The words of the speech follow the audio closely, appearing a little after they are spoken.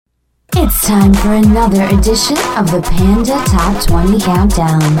It's time for another edition of the Panda Top 20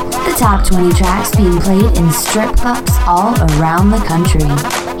 Countdown. The top 20 tracks being played in strip clubs all around the country.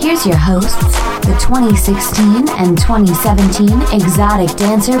 Here's your hosts, the 2016 and 2017 Exotic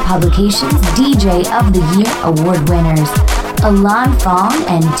Dancer Publications DJ of the Year award winners, Alon Fong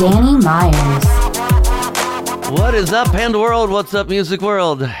and Danny Myers. What is up, Panda World? What's up, Music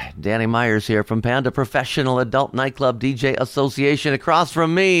World? Danny Myers here from Panda Professional Adult Nightclub DJ Association. Across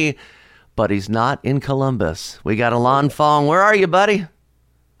from me, but he's not in Columbus. We got Alon Fong. Where are you, buddy?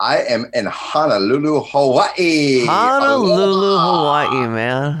 I am in Honolulu, Hawaii. Honolulu, Hawaii,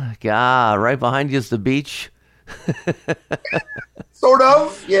 man. God, right behind you is the beach. Sort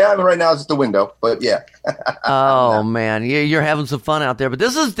of. Yeah, I mean, right now it's just the window, but yeah. Oh, man. You're having some fun out there. But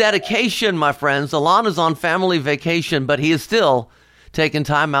this is dedication, my friends. Alon is on family vacation, but he is still taking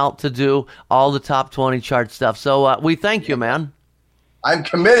time out to do all the top 20 chart stuff. So we thank you, man. I'm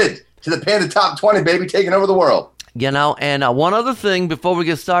committed to the Panda Top 20, baby, taking over the world. You know, and one other thing before we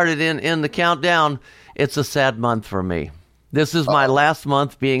get started in the countdown, it's a sad month for me. This is my last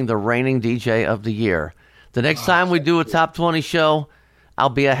month being the reigning DJ of the year. The next time we do a top 20 show, I'll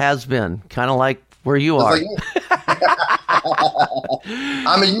be a has-been, kind of like where you are. Like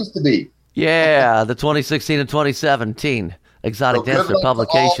I'm a used to be. Yeah, the 2016 and 2017 Exotic Dancer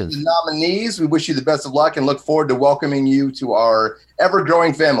Publications. To all the nominees, we wish you the best of luck and look forward to welcoming you to our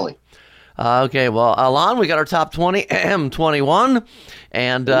ever-growing family. Okay, well, Alon, we got our top 20, 21,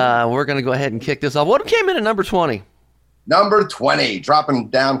 and we're going to go ahead and kick this off. What came in at number 20? Number 20, dropping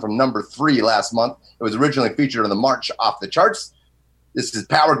down from number 3 last month. It was originally featured on the March Off the Charts. This is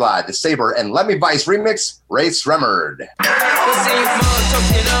Powerglide, the Saber, and Let Me Vice remix, Ray Sremmerd.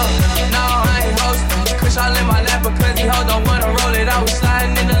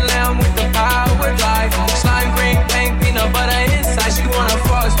 Slime green, plain peanut butter inside. She wanna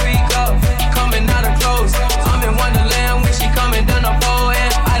fuck, speak up, coming out of clothes. I'm in Wonderland when she coming down the pole,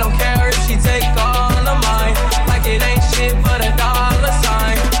 and I don't care if she take all of mine. Like it ain't shit but a dollar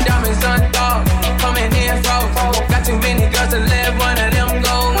sign. Diamonds undog, coming in fro. Got too many girls to let one of them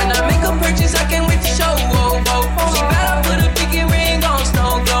go. When I make a purchase, I can't wait to show. Whoa, whoa. She better put a pinky ring on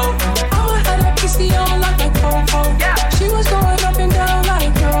snow globe. I'ma have that PC on like a fofo. Yeah. She was going up and down like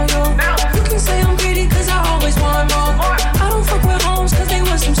yo-yo. You can say I'm greedy cause I always want more. I don't fuck with homes cause they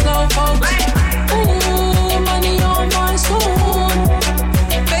want some slow folks. Ooh, money on my soul.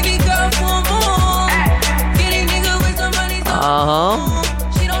 Baby girl, come on. Getting nigga with some money.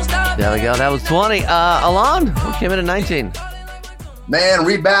 She don't stop. There we go. That was 20. Alon, who came in at 19? Man,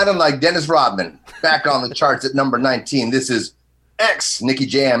 rebounding like Dennis Rodman. Back on the charts at number 19. This is X, Nicky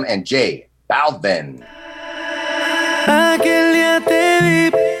Jam, and J Balvin. Aquel día te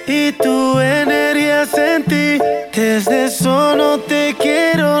vi y tu energía sentí. Desde eso no te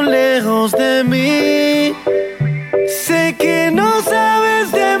quiero lejos de mí. Sé que no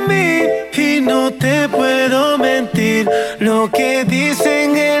sabes de mí y no te puedo mentir. Lo que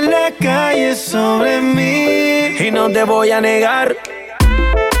dicen en la calle sobre mí y no te voy a negar.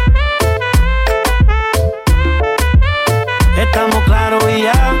 Estamos claros y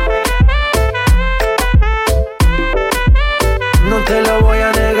ya. No te lo voy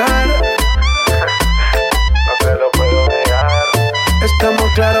a negar. No te lo puedo negar.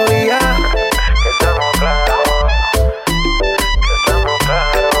 Estamos claros y ya. Estamos claros. Estamos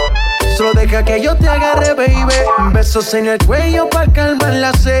claros. Solo deja que yo te agarre, baby. Besos en el cuello pa' calmar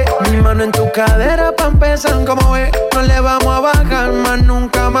la sed. Mi mano en tu cadera pa' empezar, como ves. No le vamos a bajar más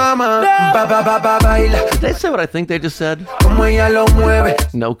nunca, mamá. Baila. Did they say what I think they just said? Como ella lo mueve.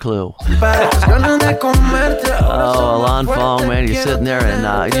 No clue. Para tus ganas de comerte. Oh, Alon Fong, man, you're sitting there in,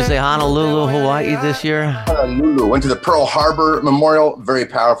 did you say Honolulu, Hawaii this year? Honolulu. Went to the Pearl Harbor Memorial. Very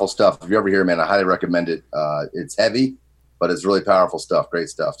powerful stuff. If you're ever here, man, I highly recommend it. It's heavy, but it's really powerful stuff. Great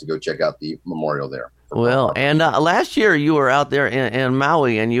stuff to go check out the memorial there. Well, and last year you were out there in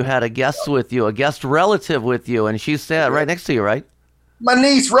Maui, and you had a guest with you, a guest relative with you, and she's right next to you, right? My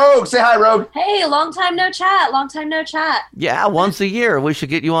niece, Rogue. Say hi, Rogue. Hey, long time no chat. Yeah, once a year. We should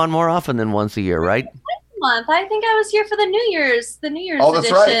get you on more often than once a year, right? Month. I think I was here for the New Year's Oh, that's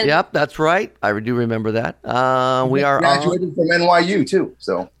edition. right. Yep, that's right. I do remember that. We are graduated from NYU, too.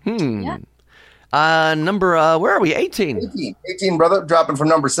 So. Yeah. Number, where are we? 18. 18, brother. Dropping from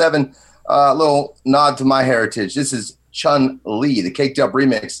number 7. A little nod to my heritage. This is Chun Li, the Caked Up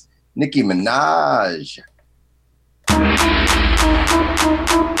remix. Nicki Minaj.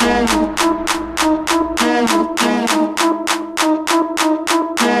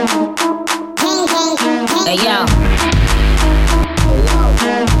 Hey, yo.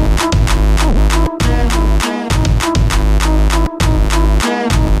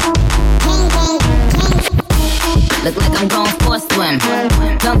 Look like I'm going for a swim.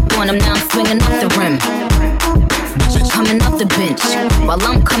 Dunked on him, now I'm swinging off the rim. Coming off the bench, while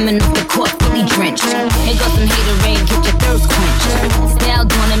I'm coming off the court fully drenched. Here goes some haterade, get your thirst quenched. Style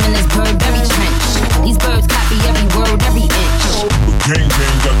doing him in this Burberry trench. These birds copy every word, every inch. Gang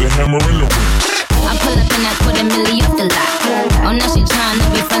got the hammer and the wrench. I pull up and I put a milli off the lot. Oh, now she tryna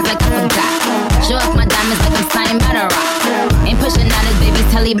be friends like I forgot. Show off my diamonds like I'm signed by the rock. Ain't pushing out his baby's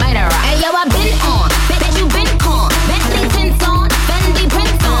telly by the rock. Hey yo, I been on, bet you been con. Bentley tints on, Fendi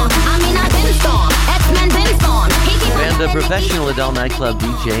prints on. I mean I been storm, X-Men been storm. Panda Professional Adult Nightclub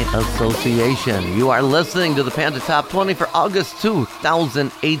DJ Association. You are listening to the Panda Top 20 for August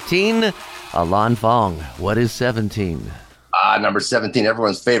 2018. Alon Fong, what is 17? Number 17,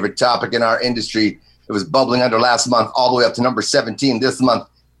 everyone's favorite topic in our industry. It was bubbling under last month, all the way up to number 17 this month.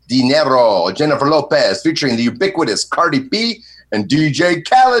 Dinero, Jennifer Lopez, featuring the ubiquitous Cardi B and DJ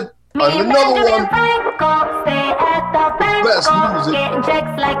Khaled on another one. Best music. Getting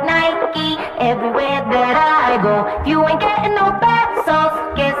checks like Nike everywhere that I go. If you ain't getting no pesos,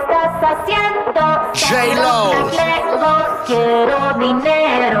 ¿qué estás haciendo? J-Lo. Quiero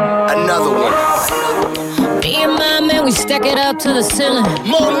dinero. Another one. Me and my man, we stack it up to the ceiling.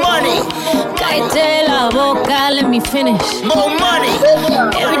 More money. Cállate la boca, let me finish. More money.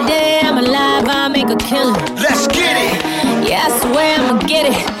 Every day I'm alive, I make a killing. Let's get it. Yeah, I swear I'ma get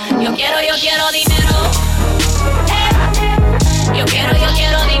it. Yo quiero dinero. Yo quiero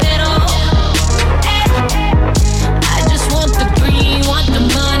dinero. I just want the green, want the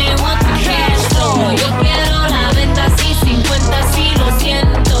money, want the cash flow. Yo quiero la venta, sí, 50, sí, lo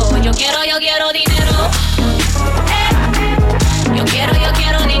siento. Yo quiero dinero. Yo quiero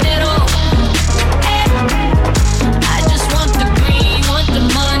dinero. I just want the green, want the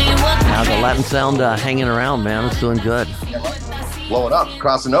money, want the Now the Latin sound hanging around, man. It's doing good. Blowing up,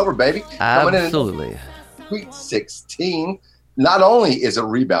 crossing over, baby. Absolutely. Sweet 16. Not only is it a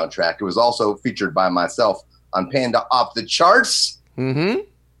rebound track, it was also featured by myself on Panda Off the Charts. Mm-hmm.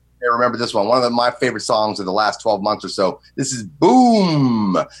 I remember this one. One of my favorite songs of the last 12 months or so. This is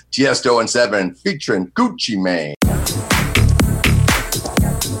Boom! Tiesto and Seven featuring Gucci Mane.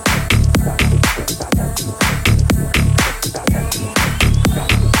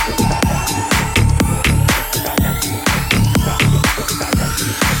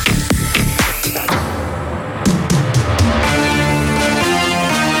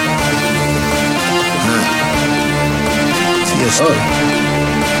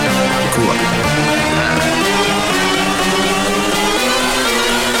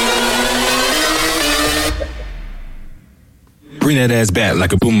 Bring that ass back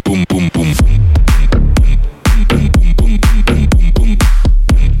like a boom, boom, boom, boom.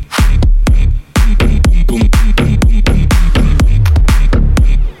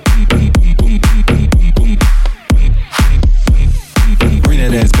 Bring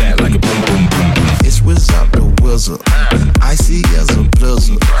that ass back like a boom, boom, boom. It's without the wizard. Icy as a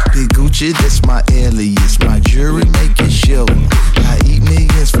blizzard. Big Gucci, that's my alias. My jewelry make it shiver. I eat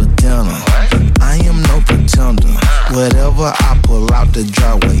millions for dinner. I am no pretender. Whatever I pull out the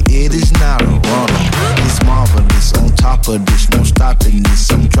driveway, it is not a runner. It's marvelous. On top of this, no stopping this.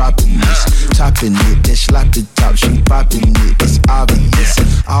 I'm dropping this, topping it. That sloppy top, she popping it. It's obvious.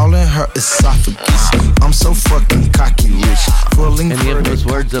 All in her esophagus. I'm so fucking cocky rich. Pulling In the infamous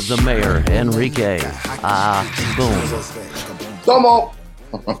words of the mayor, Enrique. Boom. Como.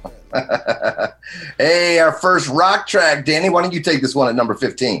 Hey, our first rock track. Danny, why don't you take this one at number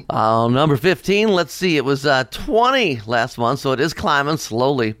 15? Number 15, let's see. It was 20 last month, so it is climbing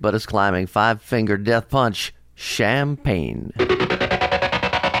slowly, but it's climbing. Five Finger Death Punch, Champagne.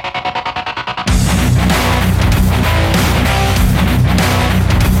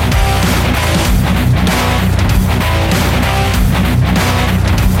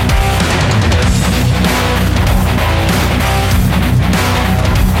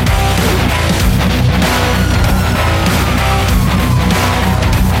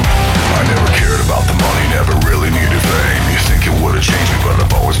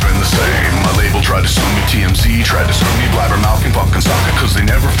 Tried to sue me, TMZ, tried to sue me, blabbermouth and fucking suck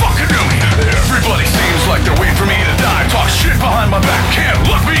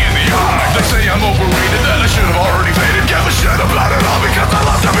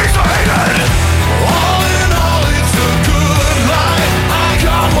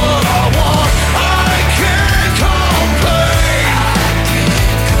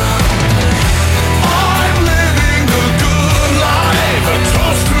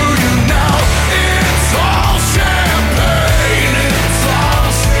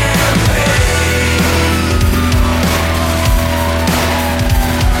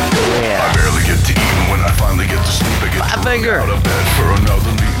finger.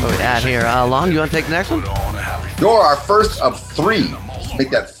 What we at here? Long, you want to take the next one? You're our first of 3.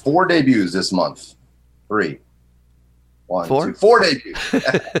 Make that 4 debuts this month. 3. 1, 4? 2, 4 debuts.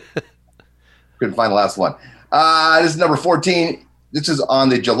 Couldn't find the last one. This is number 14. This is on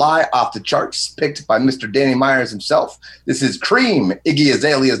the July Off the Charts, picked by Mr. Danny Myers himself. This is Cream, Iggy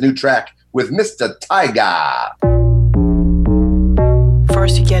Azalea's new track with Mr. Tyga.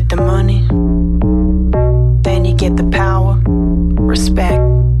 First you get the money, then you get the power, respect.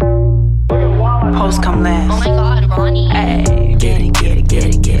 Post come last. Oh my God, Ronnie. Hey, get it, get it, get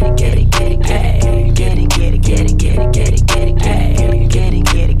it, get it, get it, get it, hey, get it, get it, get it, get it, get it, get it, hey, get it, get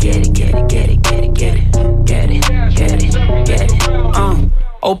it, get it, get it, get it, get it, get it, get it, get it, get it.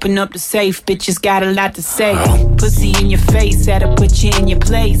 Open up the safe, bitches got a lot to say. Pussy in your face, had to put you in your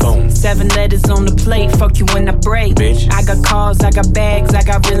place. 7 letters on the plate, fuck you when I break. I got cars, I got bags, I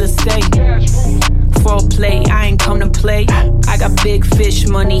got real estate. Foreplay, I ain't come to play. I got big fish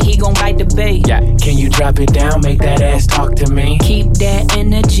money, he gon' bite the bait. Can you drop it down, make that ass talk to me? Keep that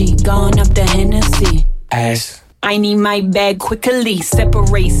energy, going up the Hennessy. Ass. I need my bag quickly,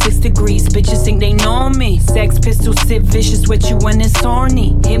 separate 6 degrees. Bitches think they know me. Sex pistol, sit vicious with you when it's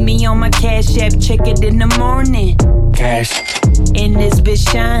horny. Hit me on my cash app, check it in the morning. Cash. In this bitch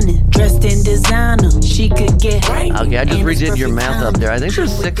shining, dressed in designer. She could get. Okay, I just redid your math up there. I think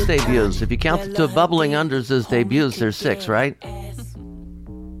there's 6 debuts. If you count the 2 bubbling unders as debuts, there's 6, right?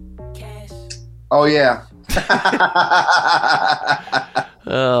 Oh, yeah.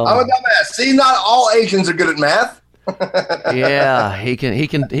 Oh. I'm a dumbass. See, not all Asians are good at math. Yeah, he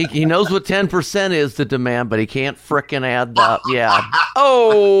knows what 10% is to demand, but he can't frickin' add that. Yeah.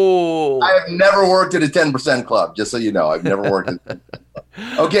 Oh. I have never worked at a 10% club, just so you know. I've never worked at a 10%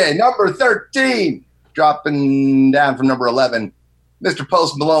 club. Okay, number 13. Dropping down from number 11. Mr.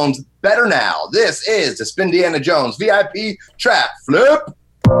 Post Malone's Better Now. This is the Spindiana Jones VIP Trap Flip.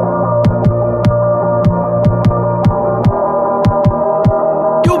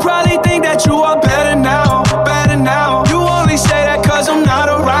 Probably think that you are better now, better now. You only say that cause I'm not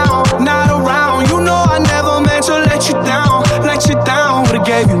around, not around. You know I never meant to let you down, let you down. Would've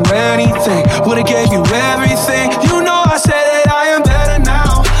gave you anything, would've gave you everything. You know I said that I am better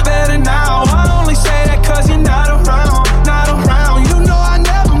now, better now. I only say that cause you're not around, not around. You know I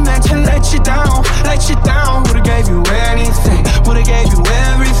never meant to let you down, let you down. Would've gave you anything, would've gave you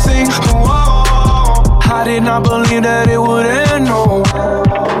everything. Oh, I did not believe that it would end, no.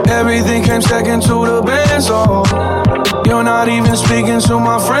 Everything came second to the band, so you're not even speaking to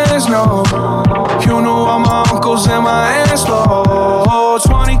my friends, no. You knew all my uncles and my aunts, Lord.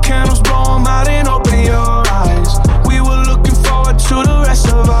 20 candles, blow them out and open your eyes. We were looking forward to the rest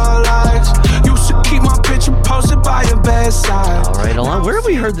of our lives. You should keep my picture posted by your bedside. All right, Alon, where have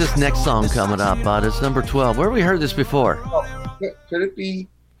we heard this next song coming up? It's number 12. Where have we heard this before? Could it be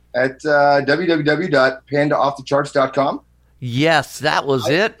at www.pandaoffthecharts.com? Yes, that was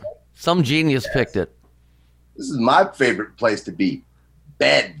it. Some genius picked it. This is my favorite place to be.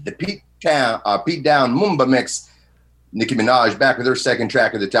 Bed, the Pete Down Mumba mix. Nicki Minaj back with her second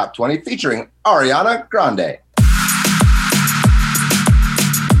track of the top 20 featuring Ariana Grande.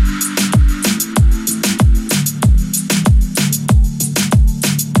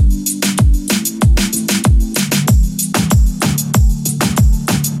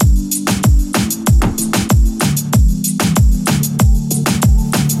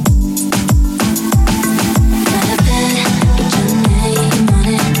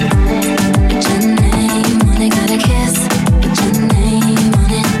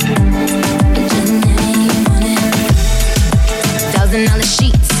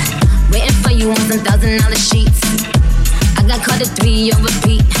 $1,000 sheets. I got caught at 3 on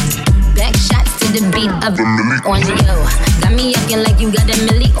repeat. Back shots to the beat of on yo. Got me acting like you got a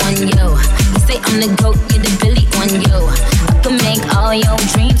milli on yo. You say I'm the goat, you're the Billy on yo. I can make all your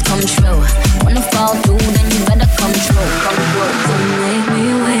dreams come true. Wanna fall through, then you better come true. Come through. Don't make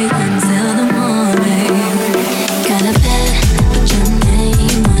me wait until the morning. Got a bed, put your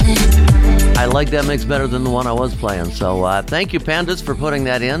name on it. I like that mix better than the one I was playing. So thank you, Pandas, for putting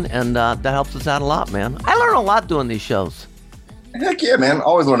that in. And that helps us out a lot, man. I learn a lot doing these shows. Heck yeah, man.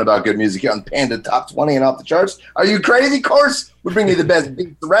 Always learn about good music here on Panda Top 20 and Off the Charts. Are you crazy? Of course. We bring you the best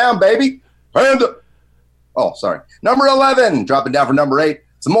beats around, baby. Panda. Oh, sorry. Number 11. Dropping down from number 8.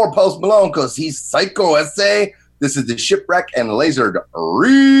 Some more Post Malone because he's psycho, S.A. This is the Shipwreck and Lasered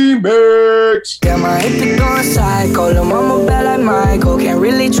remix. Yeah, my hippie going psycho. Lil' mama bad like Michael. Can't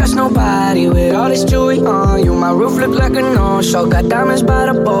really trust nobody with all this jewelry on you. My roof look like a no-show. Got diamonds by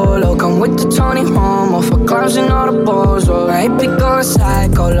the bolo. Come with the Tony Homo for clowns and all the balls. Oh, my hippie going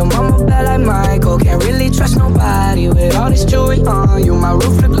psycho. Lil' mama bad like Michael. Can't really trust nobody with all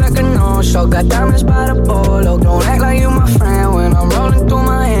got diamonds by the bolo. Don't act like you my friend when I'm rolling through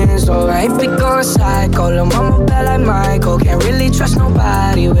my hands. So I ain't be going psycho. Lil' mama bad like Michael. Can't really trust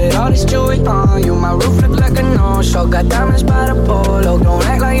nobody with all this jewelry on you. My roof look like a no-show. Got diamonds by the polo. Don't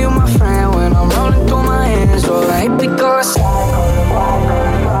act like you my friend when I'm rolling through my hands. So I ain't be going psycho.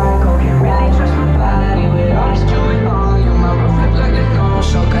 Can't really trust nobody with all this jewelry on you. My roof look like a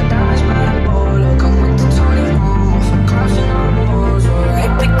no-show. Got diamonds by the polo. Come with the Tony Romo for clowns and all the balls. So I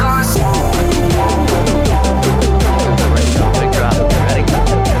ain't be going psycho. Big drop. Ready?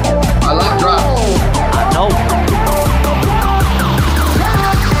 I love drops. I know.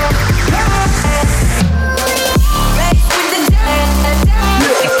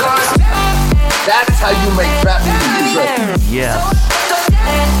 That's how you make trap music interesting. Yes.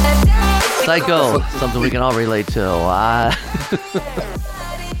 Psycho, something we can all relate to.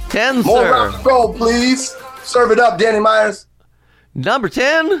 10, More sir. round of gold, please. Serve it up, Danny Myers. Number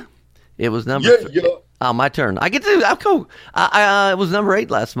 10. It was number. Oh, my turn. I get to. I'll go. It was number 8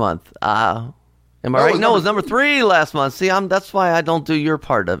 last month. Am I right? No, it was number 3 last month. See, that's why I don't do your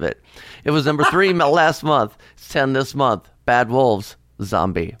part of it. It was number 3 last month. It's 10 this month. Bad Wolves,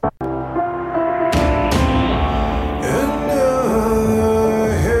 Zombie.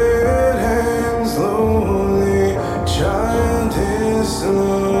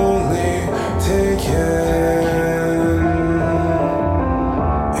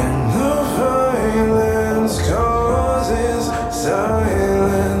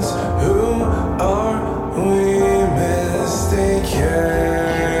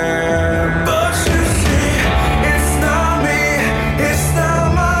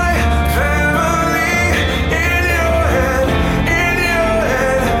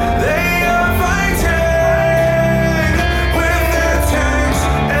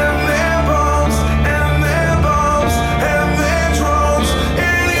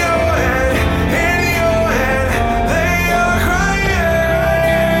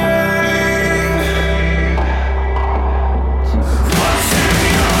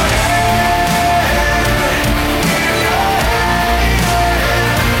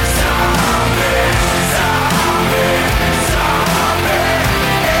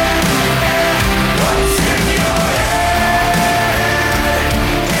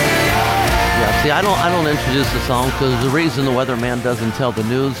 I don't introduce the song because the reason the weatherman doesn't tell the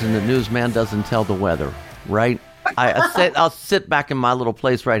news and the newsman doesn't tell the weather, right? I'll sit back in my little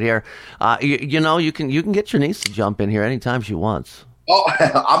place right here. You can get your niece to jump in here anytime she wants. Oh,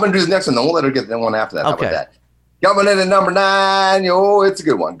 I'm gonna do this next one. Then we'll let her get the one after that. How Okay. about that? Coming in at number 9. Oh, it's a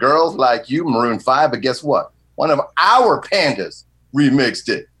good one. Girls Like You, Maroon 5. But guess what? One of our pandas remixed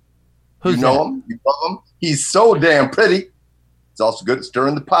it. Who's you know that? him? You love him? He's so damn pretty. He's also good at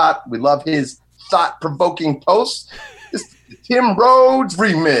stirring the pot. We love his thought-provoking posts. This is the Tim Rhodes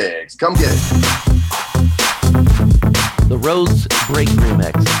remix. Come get it. The Rose Break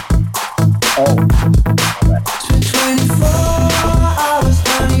remix. Oh. 24 hours,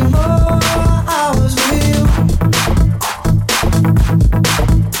 24 hours with you.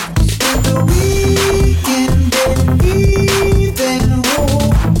 Spend the weekend, baby, even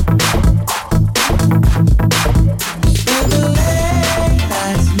home. Spend the late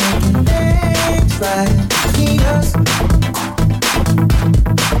nights making things right between us.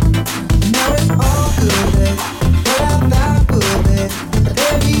 Now it's all good, babe. What I thought would be,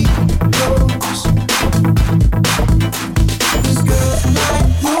 baby, goes. These girls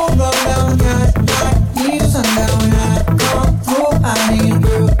like you roll down the cut, like you sundown when I come through. I need a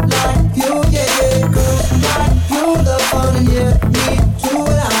girl like you, yeah, yeah. Girls like you love fun and yeah, me do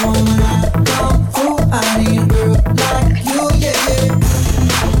what I want when I come through. I need a girl like you, yeah, yeah.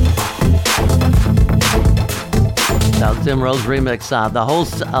 That was Tim Rose remix. The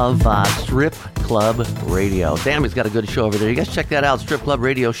host of Strip Club Radio. Damn, he's got a good show over there. You guys check that out,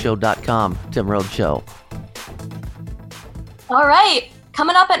 stripclubradioshow.com. Tim Rhodes Show. All right.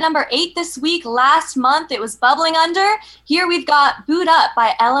 Coming up at number 8 this week, last month, it was Bubbling Under. Here we've got Boot Up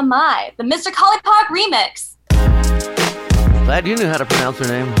by LMI, the Mr. Collie Park remix. Glad you knew how to pronounce her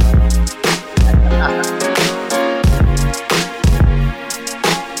name.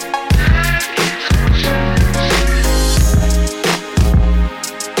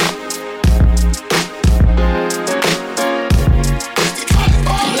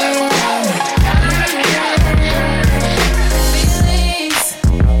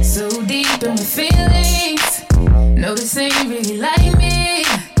 So deep in my feelings. No, this ain't really like me.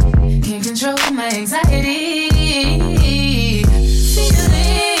 Can't control my anxiety.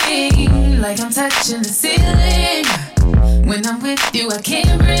 Feeling like I'm touching the ceiling. When I'm with you, I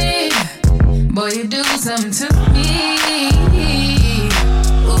can't breathe. Boy, you do something to me.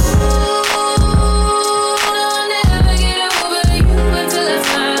 Ooh.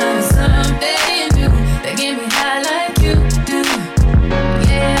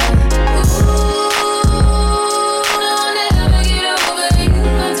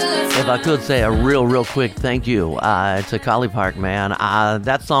 could say a real quick thank you to Collie Park, man.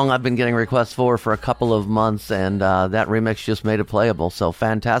 That song I've been getting requests for a couple of months, and that remix just made it playable. So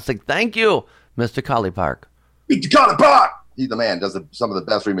fantastic. Thank you, Mr. Collie Park. Mr. Collie Park! He's the man. Does some of the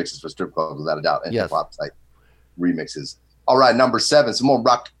best remixes for strip clubs, without a doubt, and hip-hop type remixes. All right, number 7, some more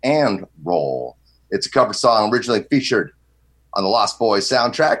rock and roll. It's a cover song originally featured on the Lost Boys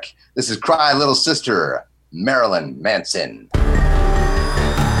soundtrack. This is Cry Little Sister, Marilyn Manson.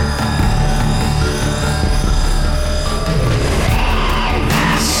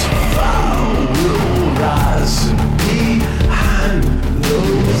 Behind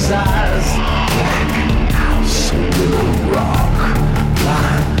those eyes, black house, little rock,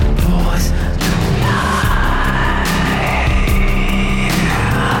 blind boys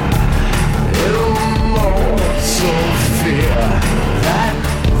immortal fear, that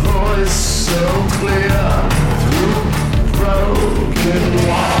voice so clear through broken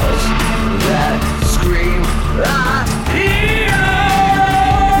walls that scream, I hear.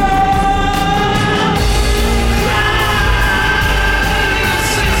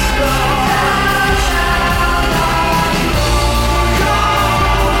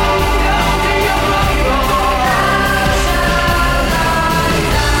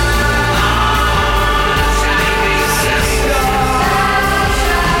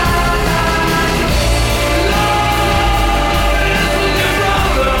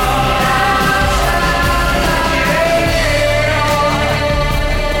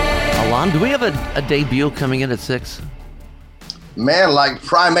 Do we have a debut coming in at 6? Man, like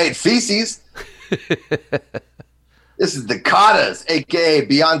primate feces. This is the Carters, a.k.a.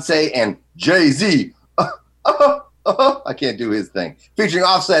 Beyonce and Jay-Z. I can't do his thing. Featuring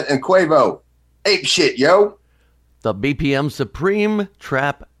Offset and Quavo. Ape shit, yo. The BPM Supreme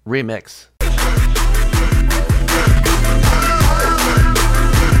Trap Remix.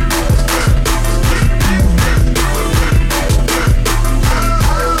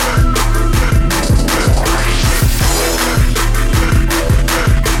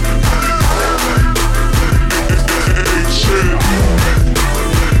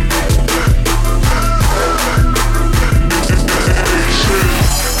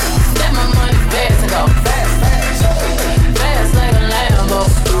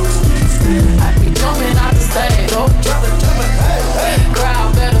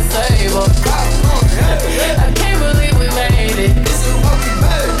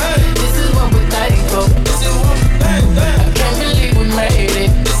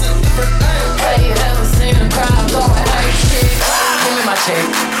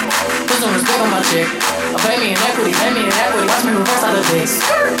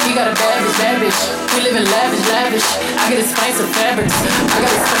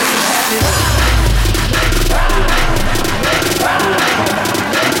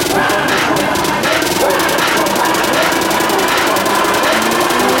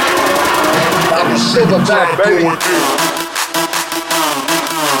 Silverback, baby. I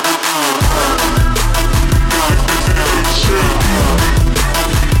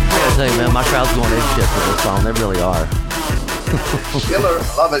gotta tell you, man, my crowd's going ape shit for this song. They really are. Killer,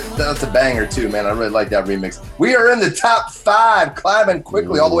 love it. That's a banger too, man. I really like that remix. We are in the top 5, climbing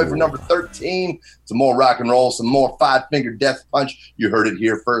quickly all the way from number 13. Some more rock and roll, some more Five Finger Death Punch. You heard it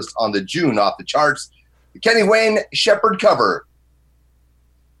here first on the June off the charts. The Kenny Wayne Shepherd cover,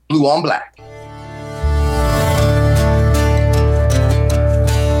 Blue on Black.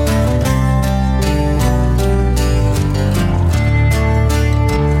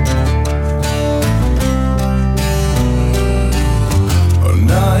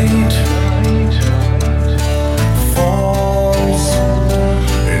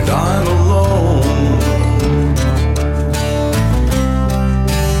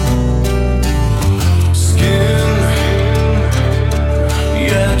 Skin,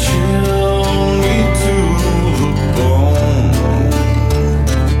 yeah, chill.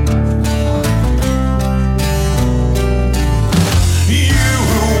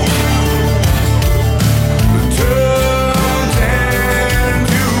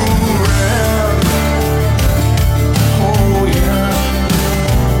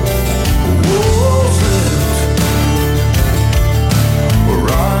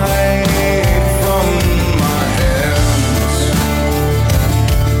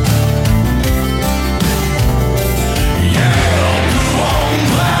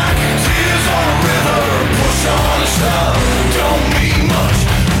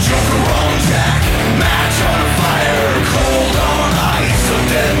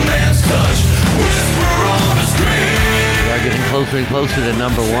 inching closer to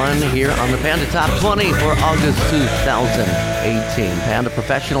number 1 here on the Panda Top 20 for August 2018. Panda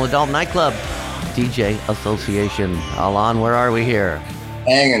Professional Adult Nightclub DJ Association. Alan, where are we here?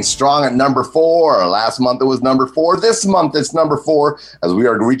 Hanging strong at number 4. Last month it was number 4. This month it's number 4 as we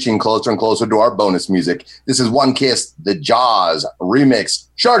are reaching closer and closer to our bonus music. This is One Kiss, the Jaws remix.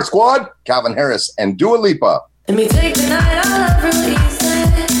 Shark Squad, Calvin Harris, and Dua Lipa. Let me take the night all up real easy.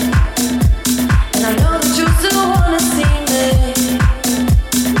 And I know that you still wanna see me.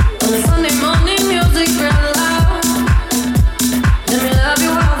 On a Sunday morning, music real loud. Let me love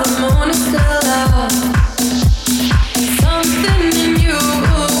you while the moon is still out. Something in you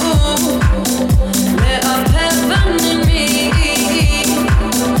lit up heaven in me.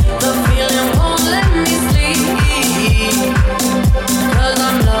 The feeling won't let me sleep. 'Cause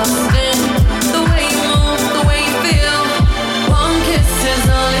I'm lost in the way you move, the way you feel. One kiss is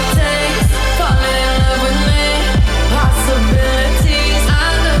all it takes. Falling in love with me. Possibilities. I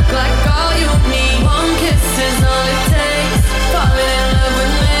look like all you need. One kiss is all it takes. Falling in love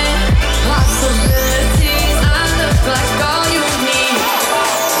with me. Possibilities. I look like all you need.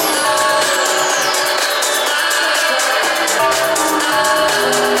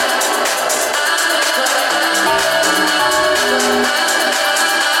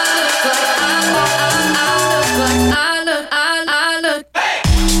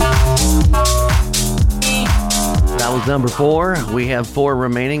 That was number 4. We have 4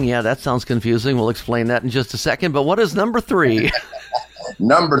 remaining. Yeah, that sounds confusing. We'll explain that in just a second. But what is number 3?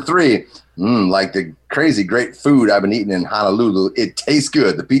 Number 3, like the crazy great food I've been eating in Honolulu. It tastes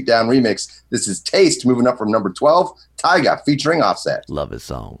good. The Beat Down remix. This is Taste, moving up from number 12. Tyga featuring Offset. Love his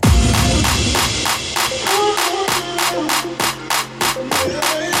song.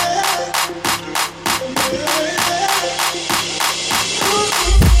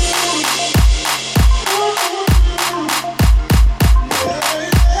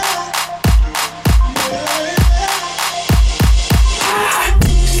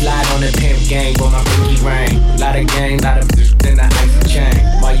 Slide on the pimp gang with my pinky ring. Lot of gang, lot of then the ice chain.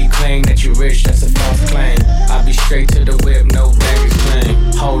 While you claim that you rich, that's a false claim. I'll be straight to the whip, no baggage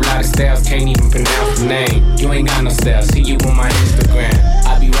claim. Whole lot of styles, can't even pronounce the name. You ain't got no style, see you on my Instagram.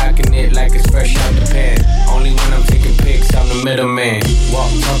 I be rocking it like it's fresh out the pan. Only when I'm taking pics, I'm the middleman. Walk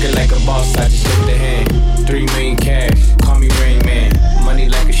talking like a boss, I just lift the hand. 3 million cash, call me Rain Man. Money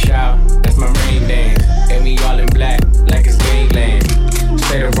like a shower, that's my rain dance. And we all in black, like it's gangland.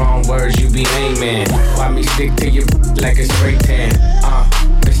 Say the wrong words, you be lame man. Why me stick to you like a spray tan?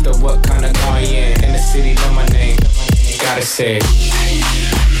 Mr. What kind of car you in the city, know my name. Gotta say it.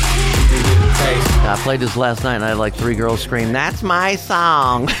 I played this last night and I had like 3 girls scream, "That's my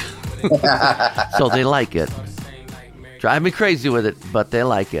song." So they like it. Drive me crazy with it, but they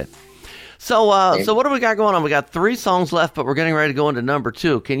like it. So what do we got going on? We got 3 songs left, but we're getting ready to go into number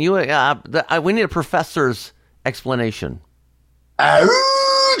 2. Can you, we need a professor's explanation.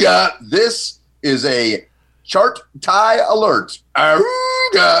 Auga! This is a chart tie alert.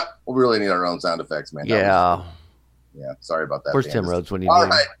 Auga! We really need our own sound effects, man. Yeah. Yeah, sorry about that. Where's Tim Rhodes when you All need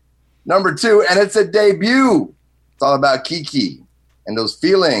him? right. Number 2, and it's a debut. It's all about Kiki and those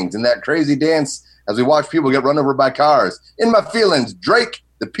feelings and that crazy dance as we watch people get run over by cars. In My Feelings, Drake,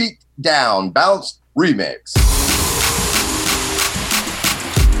 the Pete Down Bounce remix.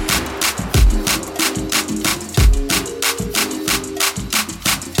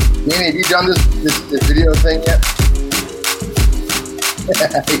 Danny, have you done this video thing yet?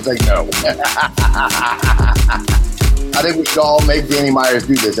 He's like, no. I think we should all make Danny Myers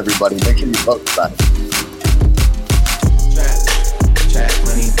do this, everybody. Make sure you post on it. Track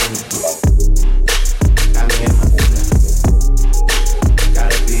money, got me in my business.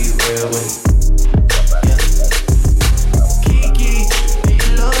 Gotta be real with Kiki, do you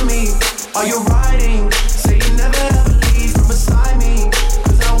love me? Are you riding? Say you never ever leave from beside me.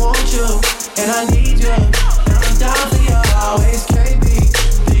 'Cause I want you, and I need you. And I'm down for you always, KB.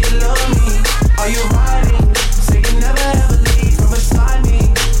 Do you love me? Are you riding? Say you never ever leave from beside me.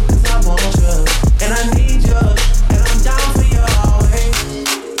 'Cause I want you, and I need you. And I'm down for you always.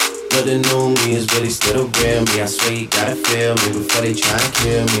 But the new me is really still the real me. I swear you gotta feel me before they try and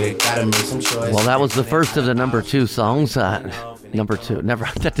kill me. They gotta make some choices. Well, that was the first of the number 2 songs. Number 2, never.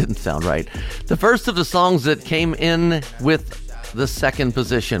 That didn't sound right. The first of the songs that came in with the second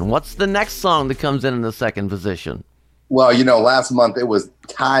position. What's the next song that comes in the second position? Well, you know, last month it was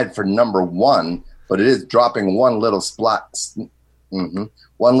tied for number 1, but it is dropping one little spot.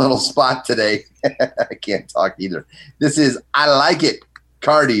 One little spot today. I can't talk either. This is I Like It,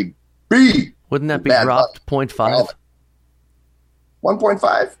 Cardi B. Wouldn't that be dropped 0.5?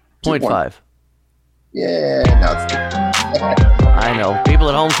 1.5? 0.5. Yeah, no, it's I know. People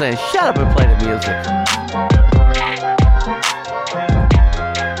at home saying, shut up and play the music.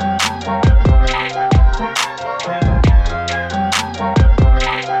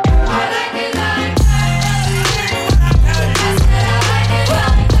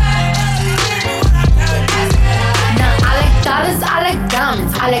 I like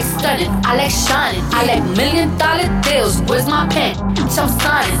diamonds, I like stunning, I like shining, I like $1 million deals. Where's my pen? I'm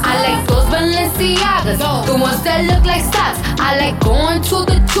signing. I like those Balenciagas, the ones that look like stocks. I like going to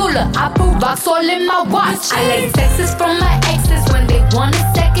the Tula, I put rocks all in my watch. I like texts from my exes when they want a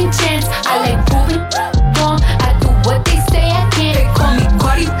second chance. I like proving wrong, I do what they say I can't. They call me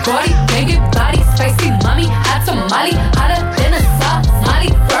Cardi, banging body, spicy mommy, hot tamale, hotter than a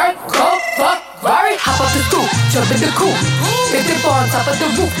Somali. Bird, crow, fuck, Rari, hop up the stoop, jump in the coupe.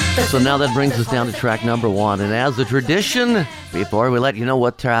 So now that brings us down to track number 1. And as a tradition, before we let you know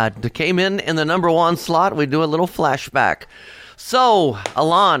what came in the number 1 slot, we do a little flashback. So,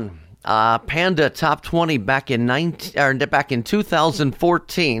 Alon, Panda Top 20 back in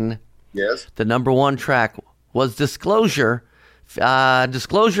 2014. Yes. The number 1 track was Disclosure.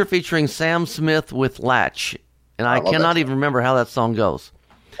 Disclosure featuring Sam Smith with Latch. And I cannot even remember how that song goes.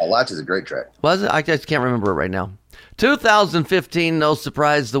 Oh, Latch is a great track. Was it? I just can't remember it right now. 2015, no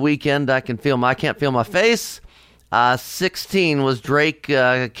surprise, The Weeknd, I Can't Feel My Face. 16 was Drake,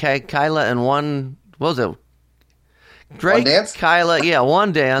 Kyla, and One, what was it? Drake, One Dance? Kyla, yeah,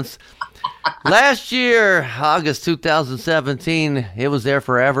 One Dance. Last year, August 2017, it was there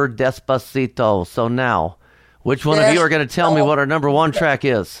forever, Despacito. So now, which one of you are going to tell me what our number 1 track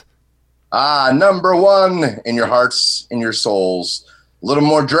is? Number 1 in your hearts, in your souls. A little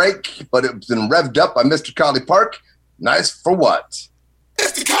more Drake, but it's been revved up by Mr. Collie Park. Nice for what?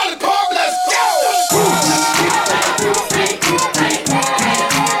 Mr. Collie Park, let's go!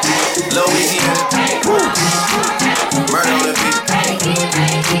 Louisiana. Murder on the beat.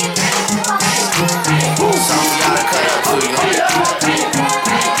 Something y'all to cut up to, you know? Yeah.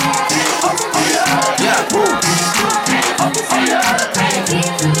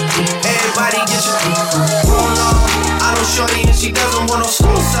 Everybody get your groove on. I know shorty and she doesn't want no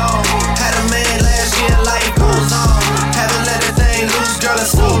school song. Had a man last year, life goes on. Haven't let that thing loose, girl, in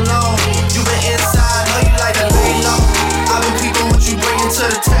so long. You been inside, know you like to lay low. I've been peeping what you bringing to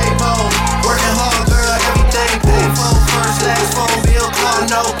the table. Working hard, girl, everything paid for. First, last phone bill, car,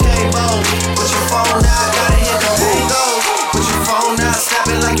 no cable. Put your phone out, gotta hit the bingo. Put your phone out, snap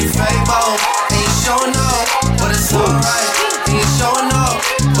it like you Fable. Ain't showing off, but it's alright. Ain't showing off,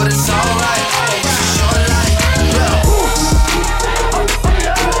 but it's alright. It's short life, yeah.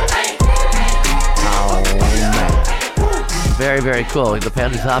 Very, very cool. The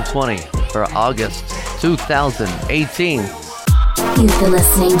Panda Top 20 for August 2018. You've been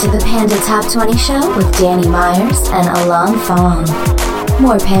listening to the Panda Top 20 show with Danny Myers and Alon Fong.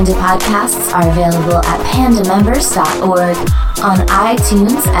 More Panda podcasts are available at pandamembers.org on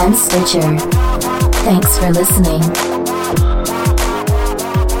iTunes and Stitcher. Thanks for listening.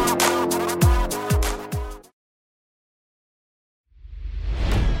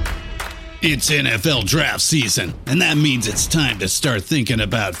 It's NFL draft season, and that means it's time to start thinking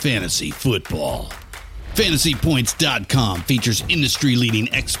about fantasy football. FantasyPoints.com features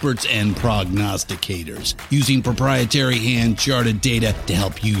industry-leading experts and prognosticators using proprietary hand-charted data to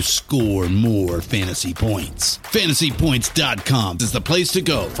help you score more fantasy points. FantasyPoints.com is the place to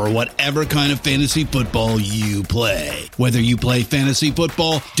go for whatever kind of fantasy football you play. Whether you play fantasy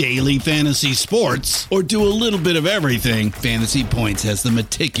football, daily fantasy sports, or do a little bit of everything, Fantasy Points has the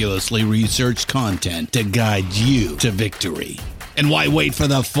meticulously researched content to guide you to victory. And why wait for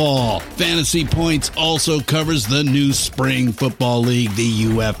the fall? Fantasy Points also covers the new spring football league, the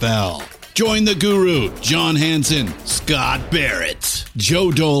UFL. Join the guru, John Hansen, Scott Barrett,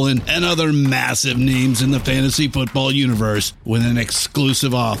 Joe Dolan, and other massive names in the fantasy football universe with an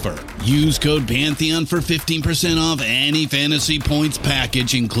exclusive offer. Use code Pantheon for 15% off any Fantasy Points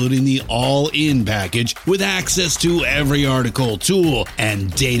package, including the all-in package, with access to every article, tool,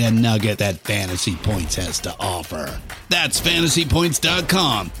 and data nugget that Fantasy Points has to offer. That's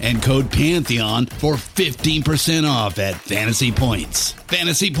FantasyPoints.com and code Pantheon for 15% off at Fantasy Points.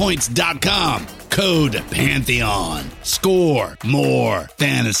 FantasyPoints.com, code Pantheon. Score more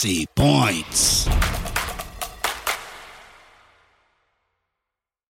fantasy points.